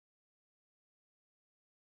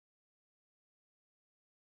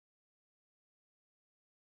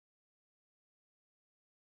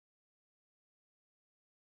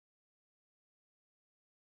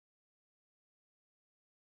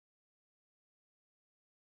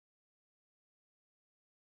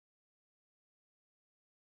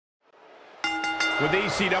With the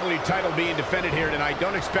ECW title being defended here tonight,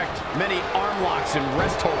 don't expect many arm locks and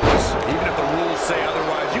wrist holds. Even if the rules say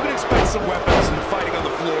otherwise, you can expect some weapons and fighting on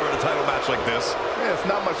the floor in a title match like this. Yeah, it's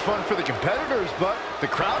not much fun for the competitors, but the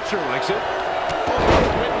crowd sure likes it.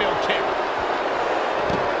 Oh, windmill kick.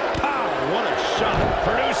 Pow, what a shot.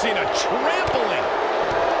 Producing a trampling.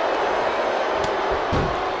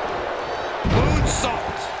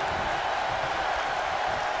 Moonsault.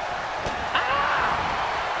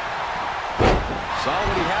 Saw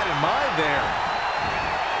what he had in mind there.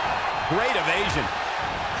 Great evasion.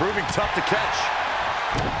 Proving tough to catch.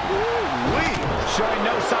 Ooh-wee. Showing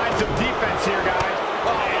no signs of defense here, guys.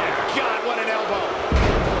 Oh, my God, what an elbow.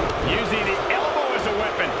 Using the elbow as a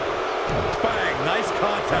weapon. Bang, nice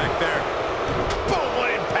contact there. Boom,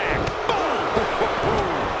 what impact. Boom.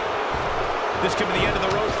 This could be the end of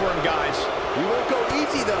the road for him, guys. He won't go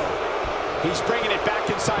easy, though. He's bringing it back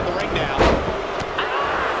inside the ring now.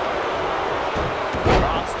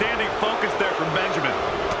 Outstanding focus there from Benjamin.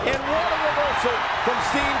 And what a reversal from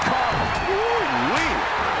Cara. Ooh-wee.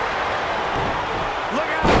 Look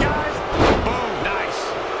out, guys. Boom. Nice.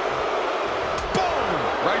 Boom.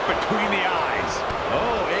 Right between the eyes.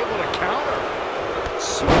 Oh, able to counter.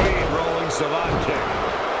 Sweet rolling savant kick.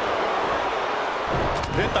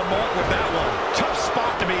 Hit the mark with that one. Tough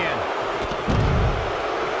spot to be in.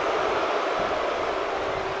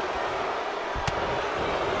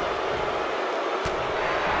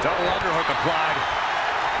 Double underhook applied.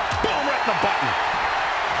 Boom, right in the button.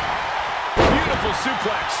 Beautiful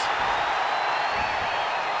suplex.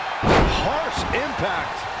 Harsh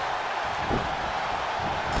impact.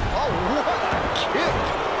 Oh, what a kick.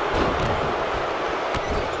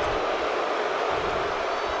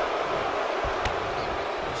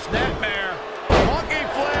 Snapmare. Monkey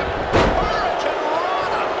flip. Hurricane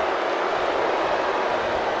Rana.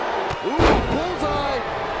 Ooh, bullseye.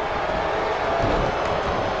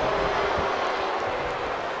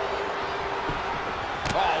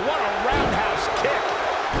 Oh, what a roundhouse kick.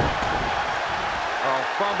 Oh,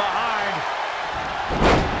 from behind.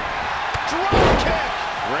 Drop kick.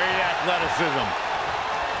 Great athleticism.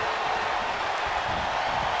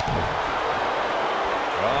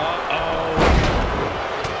 Uh-oh.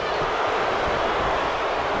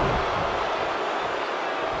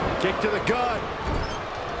 Kick to the gut.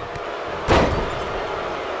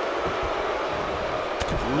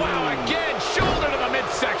 Wow, again, shoulder to the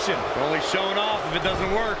midsection. It's only showing off if it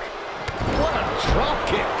doesn't work. What a drop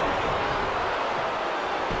kick.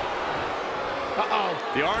 Uh-oh.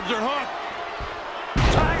 The arms are hooked.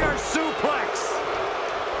 Tiger suplex.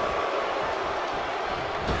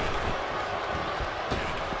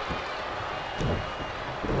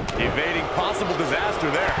 Evading possible disaster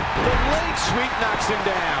there. The leg sweep knocks him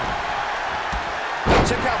down.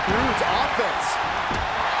 Check out Roode's offense.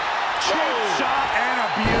 Cheap shot and a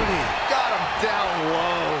beauty. Got him down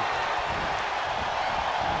low.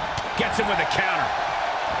 Gets him with a counter.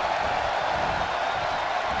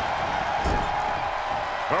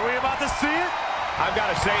 Are we about to see it? I've got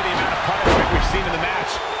to say, the amount of punishment we've seen in the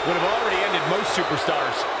match would have already ended most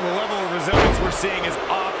superstars. The level of resilience we're seeing is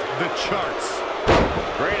off the charts.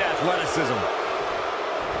 Great athleticism.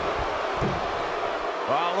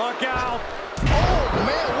 Oh, look out. Oh,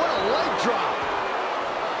 man, what a leg drop.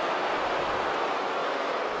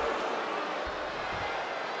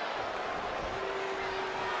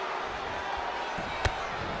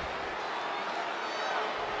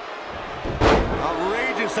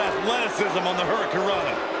 Outrageous athleticism on the Hurricane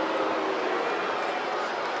Rana.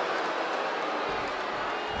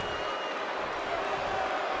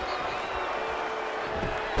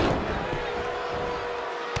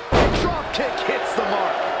 Drop kick hits the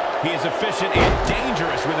mark. He is efficient and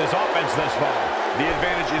dangerous with his offense thus far. The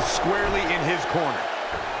advantage is squarely in his corner.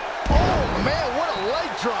 Oh, man, what a leg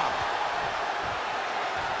drop.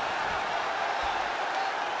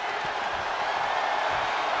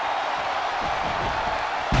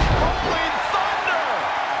 Rolling thunder!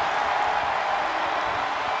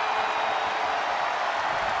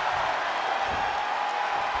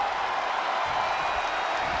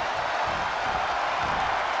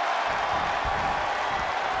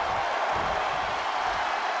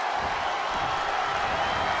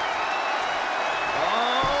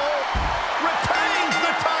 Retains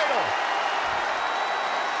the title!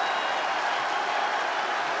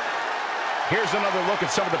 Here's another look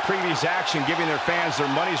at some of the previous action, giving their fans their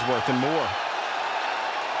money's worth and more.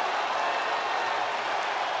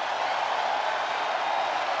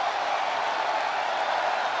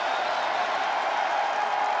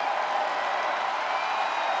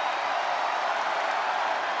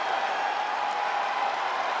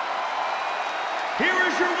 Here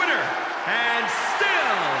is your winner, and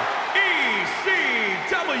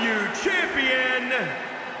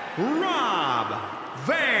Rob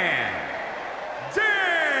Van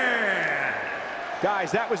Dam.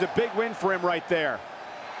 Guys, that was a big win for him right there.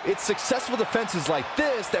 It's successful defenses like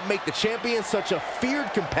this that make the champion such a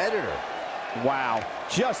feared competitor. Wow,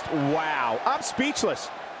 just wow. I'm speechless.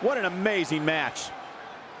 What an amazing match.